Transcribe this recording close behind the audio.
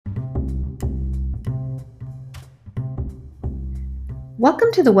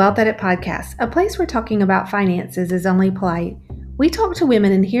Welcome to the Wealth Edit Podcast, a place where talking about finances is only polite. We talk to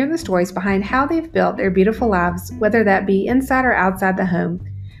women and hear the stories behind how they've built their beautiful lives, whether that be inside or outside the home.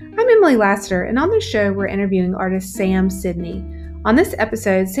 I'm Emily Laster, and on this show, we're interviewing artist Sam Sidney. On this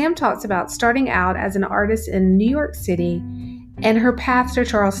episode, Sam talks about starting out as an artist in New York City and her path to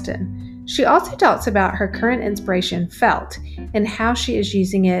Charleston. She also talks about her current inspiration, felt, and how she is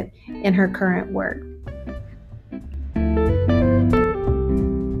using it in her current work.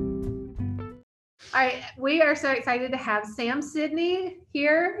 All right, we are so excited to have Sam Sidney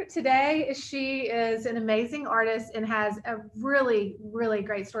here today. She is an amazing artist and has a really, really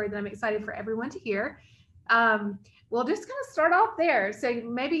great story that I'm excited for everyone to hear. We'll just kind of start off there. So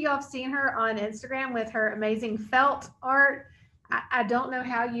maybe y'all have seen her on Instagram with her amazing felt art. I don't know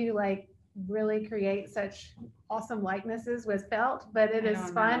how you really create such awesome likenesses with felt, but it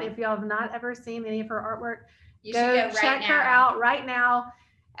is fun. If y'all have not ever seen any of her artwork, you should go check her out right now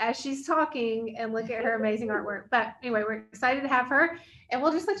as she's talking and look at her amazing artwork. But anyway, we're excited to have her, and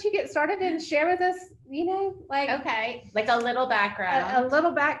we'll just let you get started and share with us, like a little background. A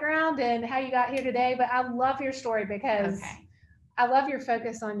little background and how you got here today. But I love your story because I love your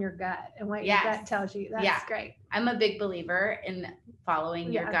focus on your gut and what your gut tells you. That's great. I'm a big believer in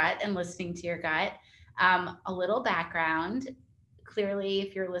following your gut and listening to your gut. A little background. Clearly,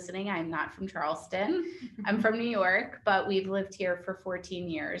 if you're listening, I'm not from Charleston. I'm from New York, but we've lived here for 14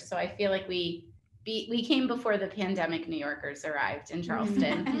 years. So I feel like we came before the pandemic New Yorkers arrived in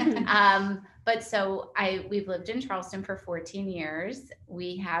Charleston. We've lived in Charleston for 14 years.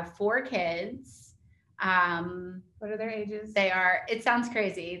 We have 4 kids. What are their ages? It sounds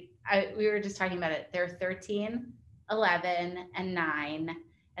crazy. We were just talking about it. They're 13, 11, and 9.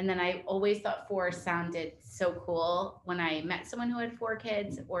 And then I always thought 4 sounded so cool when I met someone who had 4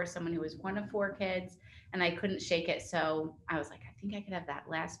 kids or someone who was one of 4 kids, and I couldn't shake it. So I was like, I think I could have that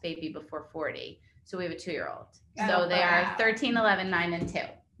last baby before 40. So we have a 2-year-old. So they are 13, 11, 9, and 2,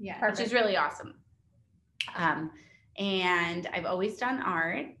 which is really awesome. And I've always done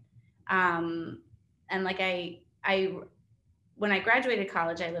art. And when I graduated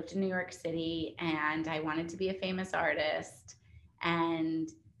college, I lived in New York City and I wanted to be a famous artist. And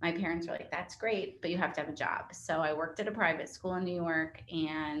my parents were like, that's great, but you have to have a job. So I worked at a private school in New York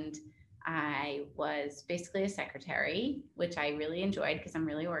and I was basically a secretary, which I really enjoyed because I'm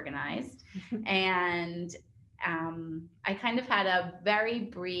really organized. And I kind of had a very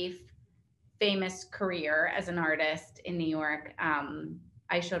brief, famous career as an artist in New York.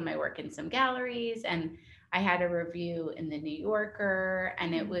 I showed my work in some galleries and I had a review in the New Yorker,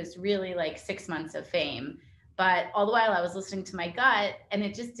 and it was really like 6 months of fame. But all the while I was listening to my gut and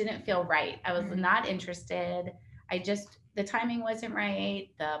it just didn't feel right. I was not interested. The timing wasn't right.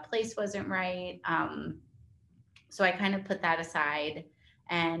 The place wasn't right. So I kind of put that aside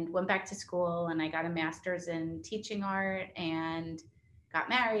and went back to school, and I got a master's in teaching art and got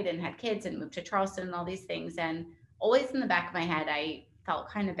married and had kids and moved to Charleston and all these things. And always in the back of my head, I felt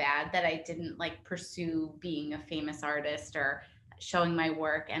kind of bad that I didn't pursue being a famous artist or showing my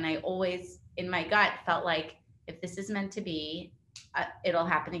work. And I always, in my gut, felt like if this is meant to be, it'll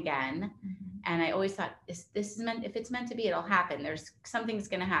happen again. And I always thought, if it's meant to be, it'll happen. Something's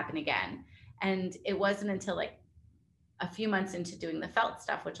going to happen again. And it wasn't until a few months into doing the felt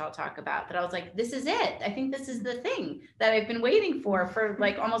stuff, which I'll talk about, that I was like, this is it. I think this is the thing that I've been waiting for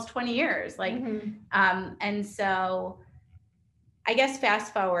almost 20 years. And so I guess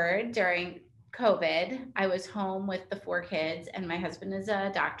fast forward during COVID, I was home with the 4 kids, and my husband is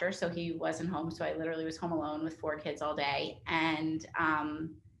a doctor, so he wasn't home. So I literally was home alone with 4 kids all day. And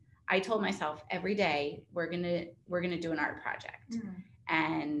I told myself every day we're gonna do an art project,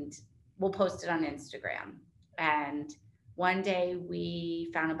 and we'll post it on Instagram. And one day we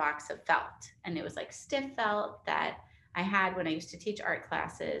found a box of felt, and it was stiff felt that I had when I used to teach art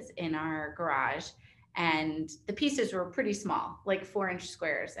classes in our garage. And the pieces were pretty small, 4-inch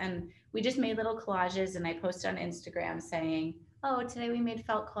squares. And we just made little collages, and I posted on Instagram saying, oh, today we made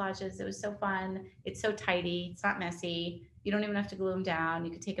felt collages. It was so fun. It's so tidy. It's not messy. You don't even have to glue them down.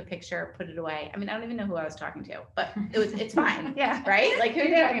 You could take a picture, put it away. I mean, I don't even know who I was talking to, but it's fine. Right? Who are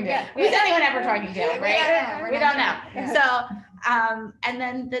you talking to? Who's anyone ever talking to? Right? We don't know. Yeah. So, and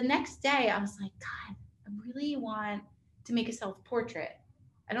then the next day I was like, God, I really want to make a self-portrait.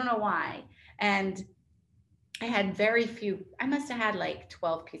 I don't know why. And I had very few, I must have had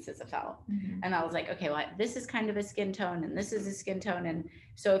 12 pieces of felt. And I was like, okay, well, this is kind of a skin tone and this is a skin tone. And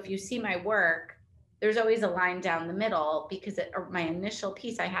so if you see my work, there's always a line down the middle because my initial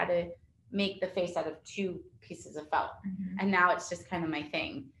piece, I had to make the face out of 2 pieces of felt. And now it's just kind of my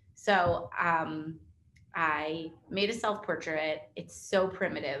thing. So I made a self-portrait. It's so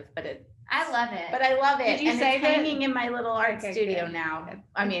primitive, but I love it. But I love it. Did you and save it's it? hanging in my little art Okay, studio good. now. Good.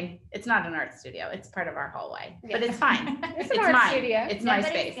 I mean, it's not an art studio. It's part of our hallway, Yeah. but it's fine. It's an It's art mine. studio. It's my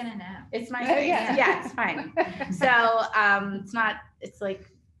Nobody's space. gonna know. It's my Oh, space. yeah. Yeah, it's fine. So it's not, it's like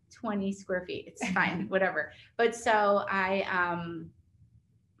 20 square feet. It's fine, whatever. But so I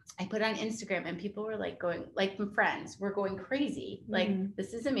put on Instagram and people were like going, like my friends were going crazy. Like, Mhm.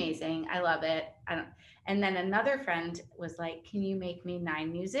 this is amazing. I love it. And then another friend was like, can you make me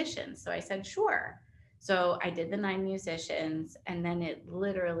 9 musicians? So I said, sure. So I did the 9 musicians, and then it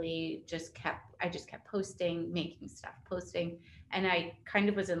literally I just kept posting, making stuff, posting. And I kind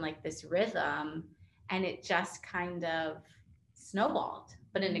of was in like this rhythm, and it just kind of snowballed,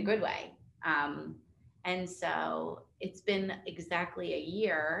 but in a good way. And so it's been exactly a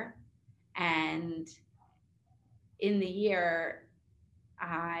year. And in the year,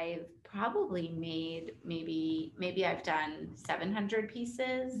 I've probably made maybe I've done 700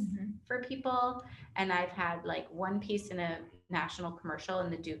 pieces for people. And I've had like one piece in a national commercial,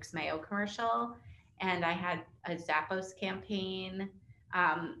 in the Duke's Mayo commercial. And I had a Zappos campaign.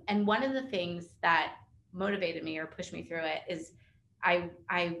 And one of the things that motivated me or pushed me through it is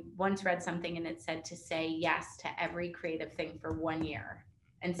I once read something and it said to say yes to every creative thing for 1 year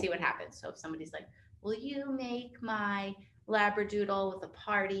and see what happens. So if somebody's like, will you make my Labradoodle with a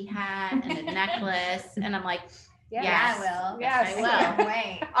party hat and a necklace? And I'm like, Yeah. yes, Yeah, I will. yes, I I will. can't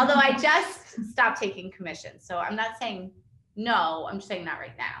wait. Although I just stopped taking commissions. So I'm not saying no, I'm just saying not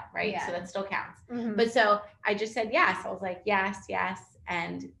right now, right? Yeah. So that still counts. Mhm. But so I just said yes. I was like, yes,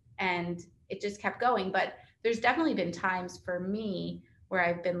 and it just kept going. But there's definitely been times for me where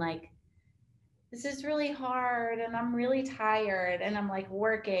I've been like, this is really hard and I'm really tired and I'm like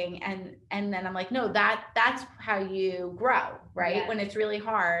working, and then I'm like, no, that's how you grow, right? Yeah. When it's really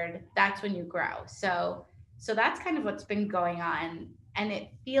hard, that's when you grow. So that's kind of what's been going on, and it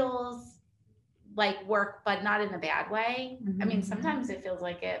feels like work, but not in a bad way. I mean, sometimes it feels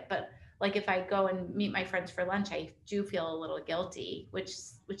like it, but like if I go and meet my friends for lunch, I do feel a little guilty, which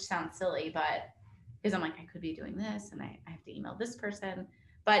sounds silly, but because I'm like, I could be doing this and I have to email this person,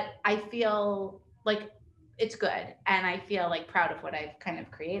 but I feel like it's good, and I feel like proud of what I've kind of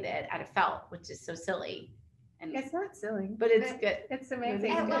created out of felt, which is so silly. And It's not silly. but it's good. It's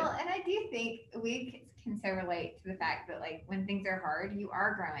amazing. And I do think we can so relate to the fact that like when things are hard, you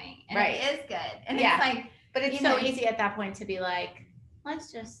are growing, and Right. it is good. And Yeah. it's like, But it's you so know, easy at that point to be like,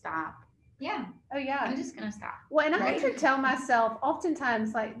 let's just stop. yeah, Oh yeah. I'm just gonna stop. Well, and I have Right. to tell myself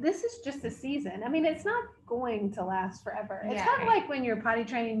oftentimes, like, this is just a season. I mean, it's not going to last forever. It's Yeah. kind of like when you're potty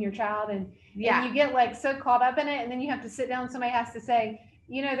training your child and Yeah. you get like so caught up in it, and then you have to sit down. Somebody has to say,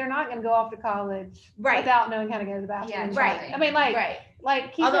 you know, they're not going to go off to college Right. without knowing how to go to the bathroom. Yeah, and right. shower. I mean, like, Right.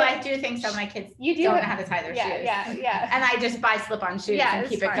 keep Although it, I do think some of my kids you do don't it- know how to tie their yeah, shoes. yeah. And I just buy slip-on shoes Yeah, and it's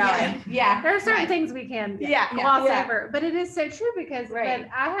keep it fine. going. Yeah. There are certain Right. things we can Yeah. gloss Yeah. over, but it is so true because Right.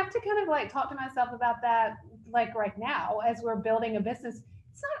 but I have to kind of like talk to myself about that, like right now as we're building a business.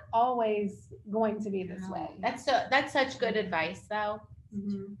 It's not always going to be this way. That's such good advice though,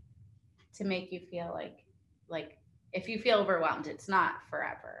 Mhm. to make you feel like if you feel overwhelmed, it's not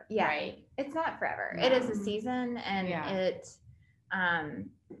forever. Yeah. Right. it's not forever. No. It is a season, and Yeah.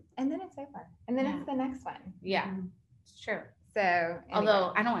 and then it's over, and then Yeah. it's the next one. Yeah. Mhm. It's true. So anyway.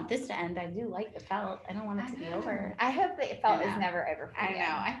 Although I don't want this to end. I do like the felt. I don't want it I to be know. over. I hope that felt I is know. never over for I you. know.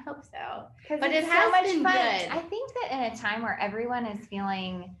 I hope so. Because But it's it so has much been fun. good. I think that in a time where everyone is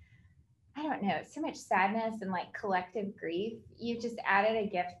feeling, I don't know, so much sadness and like collective grief, you've just added a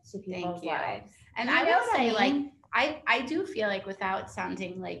gift to people's you. lives. And You I know will what I say, like, mean? I do feel like, without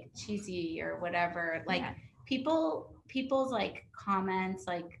sounding like cheesy or whatever, like Yeah. people's like comments,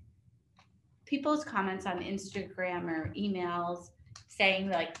 like people's comments on Instagram or emails saying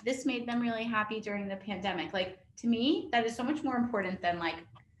like this made them really happy during the pandemic. Like, to me, that is so much more important than like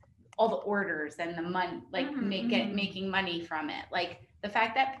all the orders and the money, like making money from it. Like, the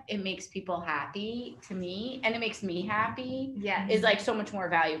fact that it makes people happy, to me, and it makes me happy, Yeah. is like so much more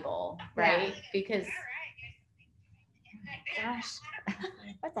valuable, right? Because Gosh.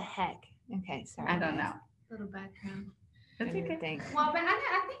 What the heck? Okay, sorry. I don't know. Little background. That's okay. Think. Well, but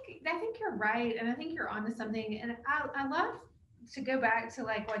I think you're right, and I think you're onto something. And I love to go back to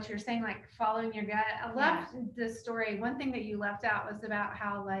like what you're saying, like following your gut. I love the story. One thing that you left out was about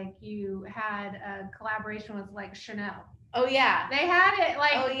how like you had a collaboration with like Chanel. Oh yeah. They had it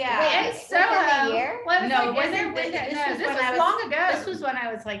like Oh, yeah. in Within Soho. the year? Well, it was No, like, it in wasn't. their This window. was No, this when was I was long ago. This was when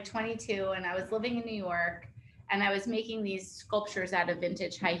I was like 22 and I was living in New York, and I was making these sculptures out of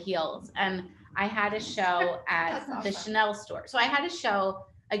vintage high heels, and I had a show at That's the awesome. Chanel store. So I had a show,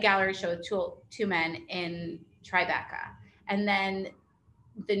 a gallery show with two men in Tribeca. And then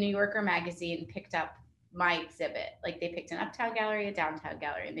the New Yorker magazine picked up my exhibit. Like they picked an uptown gallery, a downtown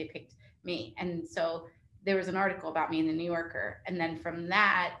gallery, and they picked me. And so there was an article about me in the New Yorker. And then from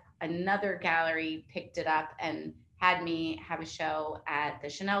that, another gallery picked it up and had me have a show at the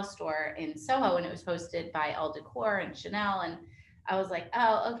Chanel store in Soho, and it was hosted by Elle Decor and Chanel. And I was like,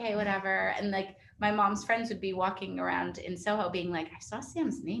 oh, okay, whatever. And like my mom's friends would be walking around in Soho being like, I saw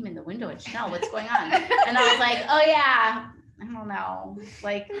Sam's name in the window at Chanel. What's going on? And I was like, oh yeah, I don't know.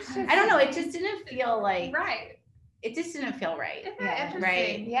 Like, I don't know. It just didn't feel like, right. It just didn't feel right. Isn't that interesting?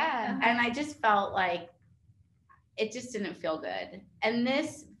 Right. Yeah. And I just felt like it just didn't feel good. And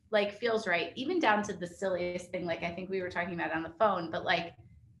this like feels right, even down to the silliest thing. Like I think we were talking about on the phone, but like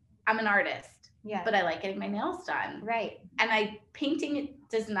I'm an artist, but I like getting my nails done. Right. And painting it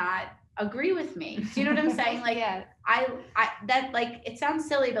does not agree with me. Do you know what I'm saying? Like I that like, it sounds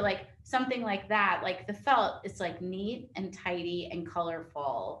silly, but like something like that, like the felt is like neat and tidy and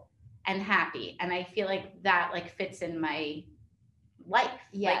colorful and happy. And I feel like that like fits in my life.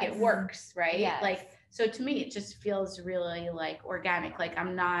 Like it works, right? Yes. Like, so to me, it just feels really like organic. Like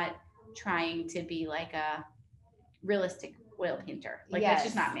I'm not trying to be like a realistic oil painter. Like that's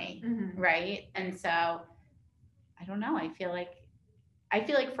just not me. Right. And so I don't know. I feel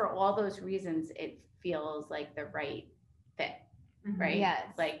like for all those reasons, it feels like the right fit. Right. Yes.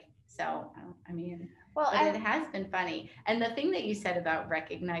 Like, so, I mean, well, it has been funny. And the thing that you said about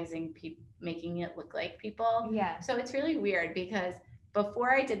recognizing people, making it look like people. Yeah. So it's really weird because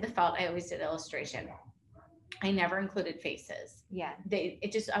before I did the felt, I always did illustration. I never included faces. Yeah.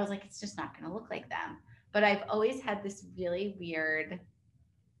 I was like, it's just not going to look like them. But I've always had this really weird,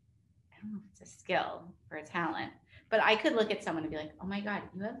 I don't know if it's a skill or a talent, but I could look at someone and be like, oh my God,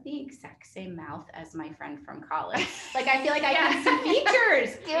 you have the exact same mouth as my friend from college. Like, I feel like I can see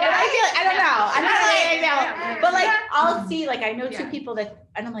features. But I feel like, I don't know. I'm not like, I know. But like, I'll see, like, I know two people that,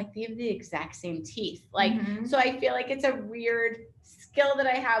 and I'm like, they have the exact same teeth. Like, so I feel like it's a weird skill that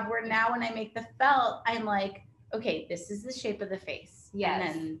I have where now when I make the felt, I'm like, okay, this is the shape of the face. Yes. And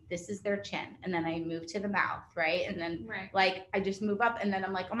then this is their chin. And then I move to the mouth, right? And then like, I just move up and then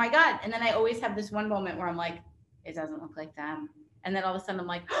I'm like, oh my God. And then I always have this one moment where I'm like, it doesn't look like them. And then all of a sudden I'm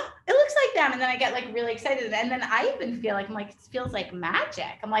like, oh, it looks like them. And then I get like really excited. And then I even feel like, I'm like, it feels like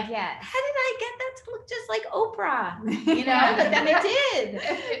magic. I'm like, how did I get that to look just like Oprah? You know, but then it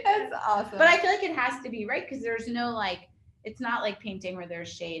did. That's awesome. But I feel like it has to be right. Cause there's no like, it's not like painting where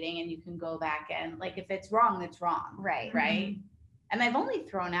there's shading and you can go back and like, if it's wrong, it's wrong. Right. Right. And I've only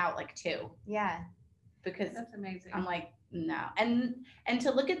thrown out like 2. Yeah. Because that's amazing. I'm like, no. And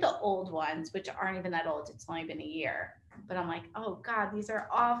to look at the old ones, which aren't even that old, it's only been a year, but I'm like, oh God, these are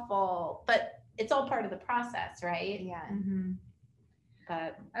awful, but it's all part of the process. Right. Yeah.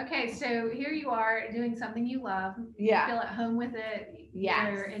 But okay. So here you are doing something you love. You feel at home with it.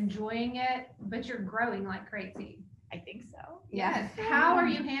 You're enjoying it, but you're growing like crazy. I think so. Yes. How are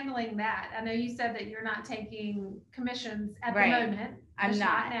you handling that? I know you said that you're not taking commissions at the moment. I'm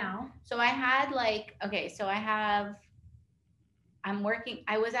not now. So I had like, okay, so I'm working,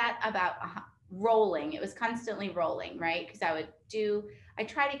 I was at about rolling. It was constantly rolling, right? Because I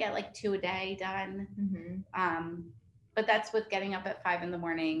try to get like 2 a day done. But that's with getting up at 5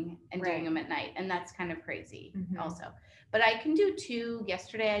 a.m. and doing them at night. And that's kind of crazy also. But I can do 2.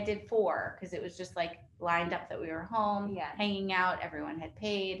 Yesterday I did 4 because it was just like lined up that we were home, hanging out. Everyone had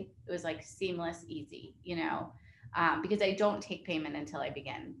paid. It was like seamless, easy, you know, because I don't take payment until I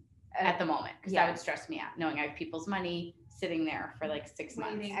begin at the moment because that would stress me out knowing I have people's money sitting there for like 6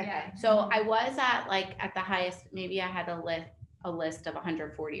 months. So I was at like at the highest, maybe I had a list of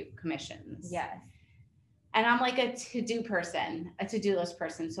 140 commissions. Yes. And I'm like a to-do list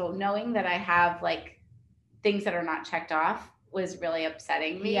person. So knowing that I have like things that are not checked off was really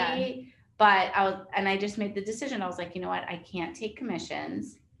upsetting me. Yeah. But I just made the decision. I was like, you know what? I can't take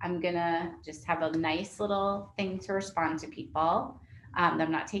commissions. I'm gonna just have a nice little thing to respond to people.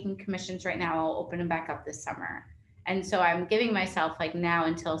 I'm not taking commissions right now. I'll open them back up this summer. And so I'm giving myself like now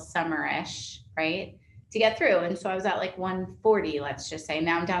until summerish, right, to get through. And so I was at like 140, let's just say.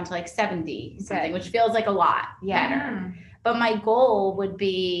 Now I'm down to like 70 something, which feels like a lot better. But my goal would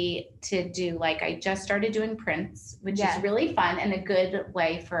be to do like, I just started doing prints, which is really fun and a good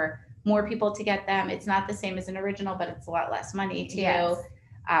way for more people to get them. It's not the same as an original, but it's a lot less money too. Yes.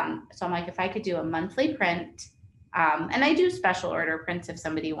 So I'm like, if I could do a monthly print, and I do special order prints if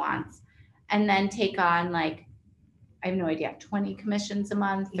somebody wants, and then take on like, I have no idea, 20 commissions a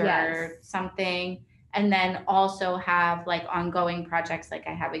month or something. and then also have like ongoing projects. Like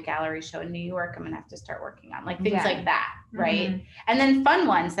I have a gallery show in New York I'm gonna have to start working on, like things like that, right? Mhm. And then fun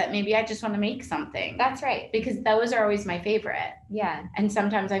ones that maybe I just want to make something. That's right. Because those are always my favorite. Yeah. And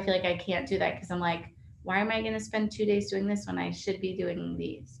sometimes I feel like I can't do that because I'm like, why am I going to spend 2 days doing this when I should be doing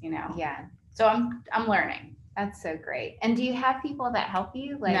these, you know? Yeah. So I'm learning. That's so great. And do you have people that help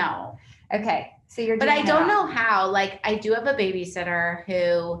you? Like, No. Okay. So you're But doing I it don't all. know how. Like I do have a babysitter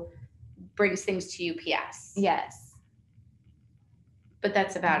who brings things to UPS. Yes. But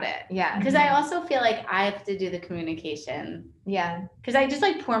that's about it. Yeah. Because I also feel like I have to do the communication. Yeah. Because I just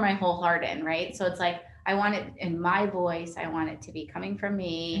like pour my whole heart in, right? So it's like I want it in my voice. I want it to be coming from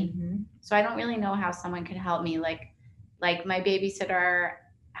me. Mhm. So I don't really know how someone could help me. Like my babysitter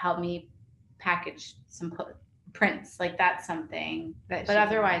helped me package some prints. Like that's something. That But she can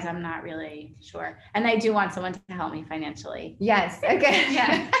otherwise, do. I'm not really sure. And I do want someone to help me financially. Yes. Okay.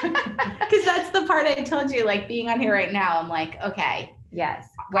 Yeah. Because that's the part I told you. Like being on here right now, I'm like, okay. Yes.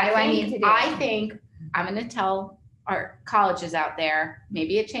 What do I need to do? I think I'm going to tell our colleges out there,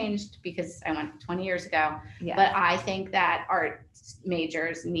 maybe it changed because I went 20 years ago, Yes. but I think that art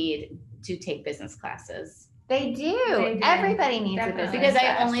majors need to take business classes. They do. They do. Everybody needs Definitely. a business Because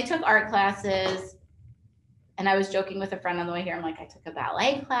I class. only took art classes, and I was joking with a friend on the way here. I'm like, I took a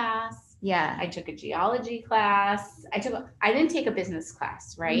ballet class. Yeah. I took a geology class. I didn't take a business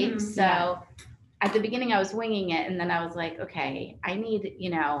class, right? Mhm. So Yeah. at the beginning I was winging it, and then I was like, okay, I need,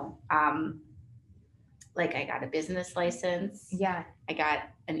 like I got a business license. Yeah. I got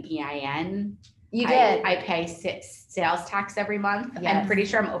an EIN. You did. I pay sales tax every month. Yes. I'm pretty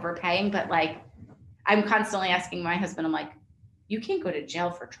sure I'm overpaying, but like I'm constantly asking my husband, I'm like, you can't go to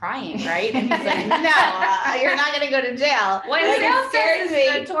jail for trying, right? And he's like, no, you're not going to go to jail. Well, Like, sales it scares tax me.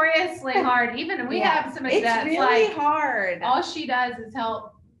 is notoriously hard. Even we Yeah. have somebody It's that's really like, hard. all she does is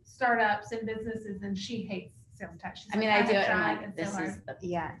help startups and businesses, and she hates sales tax. She's I mean, like, I do have it. I'm tried, like, it's this so is hard.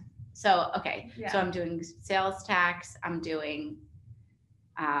 Yeah. so okay. Yeah. So I'm doing sales tax. I'm doing,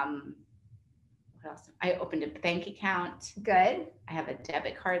 what else? I opened a bank account. Good. I have a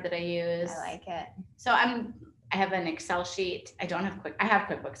debit card that I use. I like it. So I have an Excel sheet. I don't have I have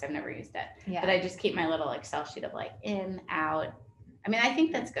QuickBooks. I've never used it, Yeah. but I just keep my little Excel sheet of like in, out. I mean, I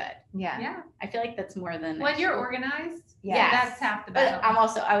think that's good. Yeah. Yeah. I feel like that's more than When you're extra. organized, Yes. that's half the But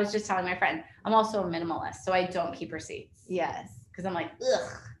battle. I was just telling my friend, I'm also a minimalist, so I don't keep receipts. Yes. Because I'm like,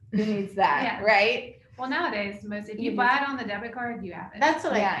 ugh, who needs that, Yeah. right? Well, nowadays, if You you buy it on the debit card, you have it. That's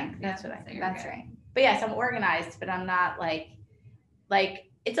what Yeah. I think. That's what I So think. you're That's good. right. But yes, I'm organized, but I'm not like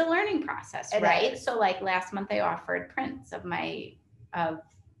it's a learning process, It right? is. So like last month I offered prints of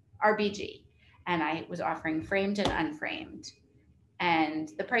RBG, and I was offering framed and unframed. And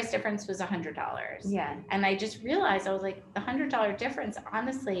the price difference was $100. Yeah. And I just realized, I was like, the $100 difference,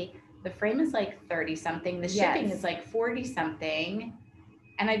 honestly, the frame is like 30 something. The shipping Yes. is like 40 something.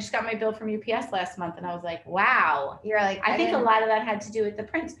 And I just got my bill from UPS last month, and I was like, wow. You're like, I think a didn't- lot of that had to do with the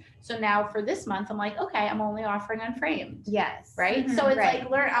prints. So now for this month, I'm like, okay, I'm only offering unframed, Yes. right? Mhm. So it's Right.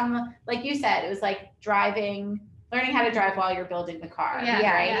 like like you said, it was like learning how to drive while you're building the car,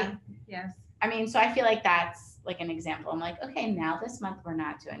 Yeah. right? Yeah. Yes. I mean, so I feel like that's like an example. I'm like, okay, now this month we're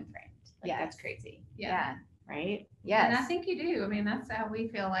not doing framed. Like Yes. that's crazy, Yeah. right? And I Yes. think you do. I mean, that's how we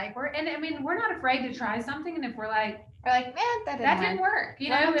feel like we're not afraid to try something. And if we're like, We're like, man, that that didn't didn't work. work, you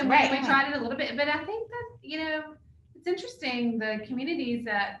know, Right. and Right. we tried it a little bit, but I think that, it's interesting, the communities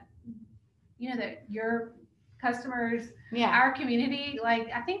that, that your customers, Yeah. our community, like,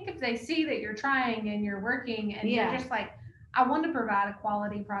 I think if they see that you're trying and you're working and Yeah. you're just like, I want to provide a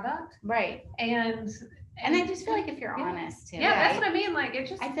quality product, Right. and And I just feel like if you're Yeah. honest too, yeah, that's right? what I mean. Like, it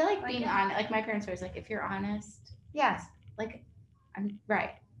just, I feel like like, being yeah. honest, like my parents were always like, if you're honest, Yes. like I'm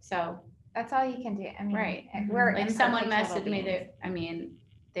right. So That's all you can do. I mean, Right. we're like someone imperfect messaged little me beings.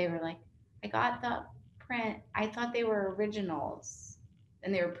 they were like, I got the print. I thought they were originals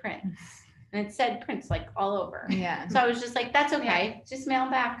and they were prints. And it said prints like all over. Yeah. So I was just like, that's okay. Just mail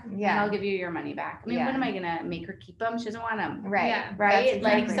them back and Yeah. I'll give you your money back. I mean, Yeah. what am I going to make her keep them? She doesn't want them. Right. Yeah. Right. That's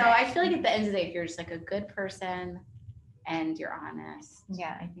Like, exactly so right. I feel like at the end of the day, if you're just like a good person and you're honest,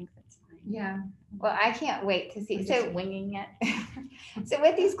 Yeah. I think that's fine. yeah. Well, I can't wait to see. I'm So, just winging it. so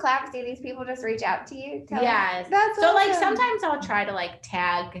with these claps, do these people just reach out to you? Tell them- Yes. That's So like awesome. sometimes I'll try to like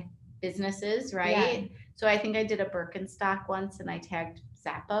tag businesses, right? So I think I did a Birkenstock once and I tagged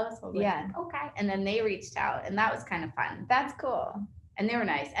Zappos. So I was like, Yeah. okay. And then they reached out and that was kind of fun. That's cool. And they were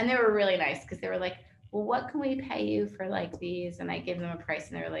nice. And they were really nice because they were like, well, what can we pay you for like these? And I gave them a price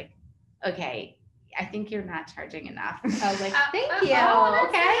and they were like, okay, I think you're not charging enough. I was like, thank you. Oh, that's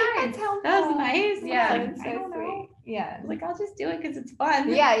Okay. nice. That's helpful. That was nice. Yeah. I was like, That's I so don't know. sweet. Yeah. I was like, I'll just do it because it's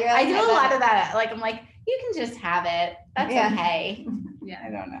fun. Yeah. You're I like, do a lot of that. Like, I'm like, you can just have it. That's Yeah. okay. Yeah. I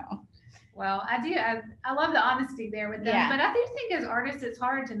don't know. Well, I love the honesty there with them, Yeah. but I do think as artists, it's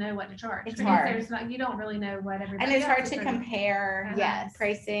hard to know what to charge. It's because hard. you don't really know what everybody. And it's hard else to is compare Yes.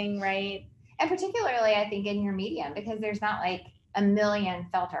 pricing, right? And particularly, I think in your medium, because there's not like a million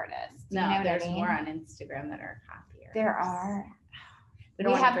felt artists. No, you know what there's I mean? more on Instagram that are copiers. There are. We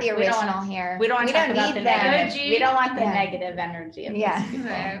We don't have want the to- we don't original want- here. We don't want to talk about the them. negative. We don't want the Yeah. negative energy of Yeah. those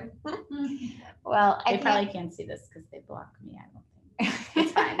people. Well, They I probably can't see this because they block me. I don't think.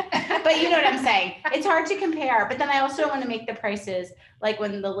 It's fine. But you know what I'm saying? It's hard to compare. But then I also want to make the prices, like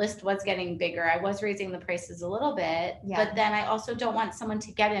when the list was getting bigger, I was raising the prices a little bit. Yeah. But then I also don't want someone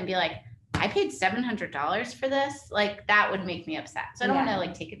to get it and be like, I paid $700 for this. Like that would make me upset. So I don't want to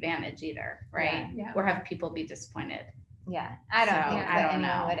like take advantage either, right? Yeah. Or have people be disappointed. Yeah, I don't So, think I that don't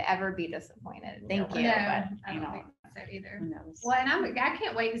anyone know. would ever be disappointed. Thank No you. way. No, but, I you don't know, think so either. Who knows? Well, and I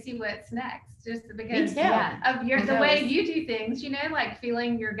can't wait to see what's next, just Me because too. Yeah. of Who the way knows? you do things. You know, like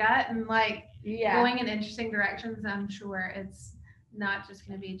feeling your gut and like Yeah. going in interesting directions. I'm sure it's not just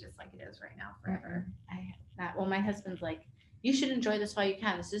going to be just like it is right now forever. Well, my husband's like, you should enjoy this while you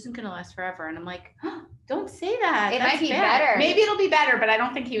can. This isn't going to last forever. And I'm like, oh, don't say that. It That's might be bad. better. Maybe it'll be better, but I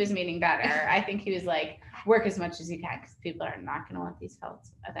don't think he was meaning better. I think he was like, work as much as you can because people are not going to want these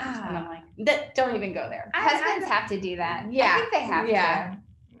health events. And I'm like, don't even go there. Husbands have to do that. Yeah. I think they have Yeah.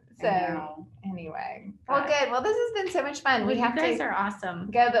 to. I So know. anyway, well, But- good. Well, this has been so much fun. Well, We you have guys to are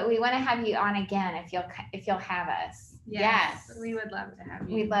awesome. go, but we want to have you on again if you'll have us. Yes. We would love to have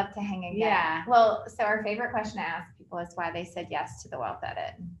you. We'd love to hang again. Yeah. Well, so our favorite question to ask people is why they said yes to the Wealth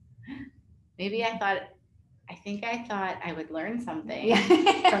Edit. Maybe I thought I would learn something Yeah.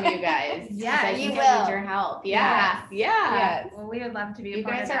 from you guys. 'Cause Yeah, I you think I will. need your help. Yeah. Yeah. Yes. Well, we would love to be a You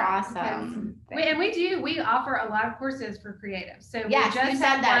part guys of are that awesome. because we offer a lot of courses for creatives. So Yes, we you just said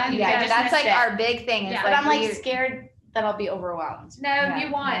had that. one. Yeah, I Yeah, just that's missed like it. our big thing. Is Yeah. But I'm like we- scared that I'll be overwhelmed. No, Yeah,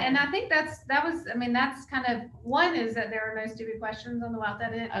 you won't. right. And I think that's kind of one is that there are no stupid questions on the Wealth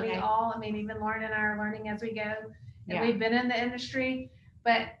Edit. Okay. Even Lauren and I are learning as we go. And Yeah. we've been in the industry,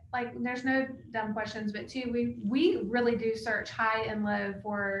 but like there's no dumb questions. But two, we really do search high and low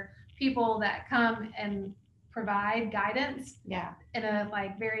for people that come and provide guidance Yeah. in a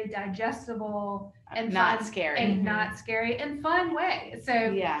like very digestible and Not fun scary. and not scary and fun way. So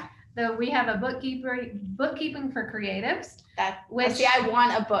Yeah. we have a bookkeeping for creatives. Which see, I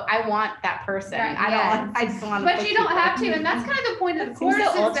want a book. I want that person. Right, I don't yes. want. I just want. But you don't have to, and that's kind of the point of the course. Seems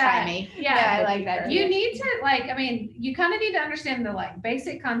so is old that, timey. Yeah, I like that. you need to you kind of need to understand the like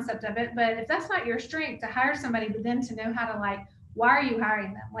basic concept of it. But if that's not your strength, to hire somebody, but then to know how to like, why are you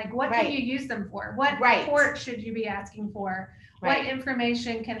hiring them? Like, what Right. can you use them for? What Right. report should you be asking for? What Right.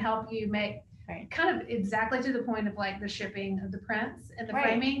 information can help you make Right. kind of exactly to the point of like the shipping of the prints and the Right.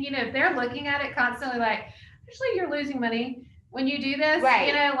 framing? You know, if they're looking at it constantly, like, actually, you're losing money when you do this. Right.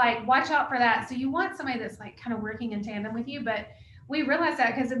 You know, like watch out for that. So you want somebody that's like kind of working in tandem with you. But we realize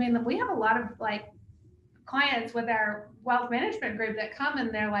that because we have a lot of like clients with our wealth management group that come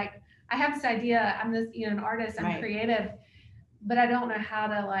and they're like, I have this idea. I'm this, an artist. I'm Right. creative, but I don't know how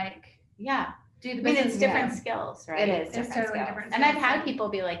to like Yeah. do the I mean, business. it's different skills, right? It is It's different totally skills. different. And I've skills. had people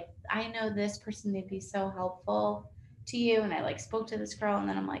be like, I know this person would be so helpful to you. And I like spoke to this girl and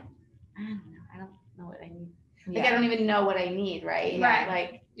then I'm like, I don't know. I don't know what I need. Like, I don't even know what I need. Right. Right.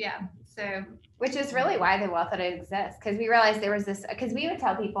 Like, Yeah. So Which is really why the Wealth Edit exists. Because we realized there was this, because we would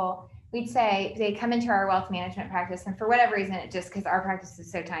tell people, we'd say they come into our wealth management practice, and for whatever reason, because our practice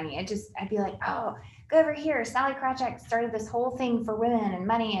is so tiny, I'd be like, oh, go over here. Sally Krawcheck started this whole thing for women and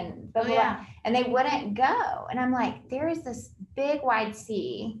money and blah, blah, blah. And they wouldn't go. And I'm like, there is this big wide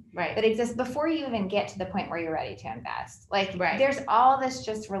sea right. that exists before you even get to the point where you're ready to invest. Like Right. there's all this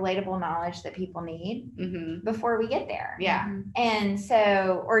just relatable knowledge that people need Mm-hmm. before we get there. Yeah. And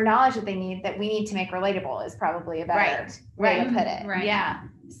so, or knowledge that they need that we need to make relatable is probably a better way to put it. Right. Yeah.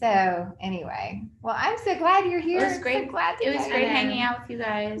 So anyway, well, I'm so glad you're here. It was great. So glad to It was know great you. hanging out with you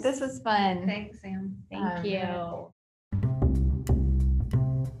guys. This was fun. thanks, Sam. Thank you.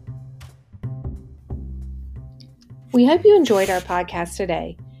 We hope you enjoyed our podcast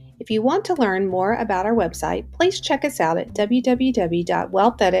today. If you want to learn more about our website, please check us out at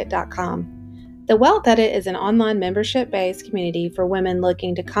www.wealthedit.com. The Wealth Edit is an online membership-based community for women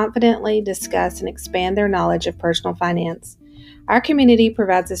looking to confidently discuss and expand their knowledge of personal finance. Our community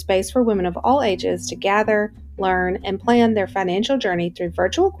provides a space for women of all ages to gather, learn, and plan their financial journey through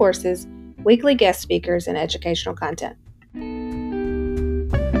virtual courses, weekly guest speakers, and educational content.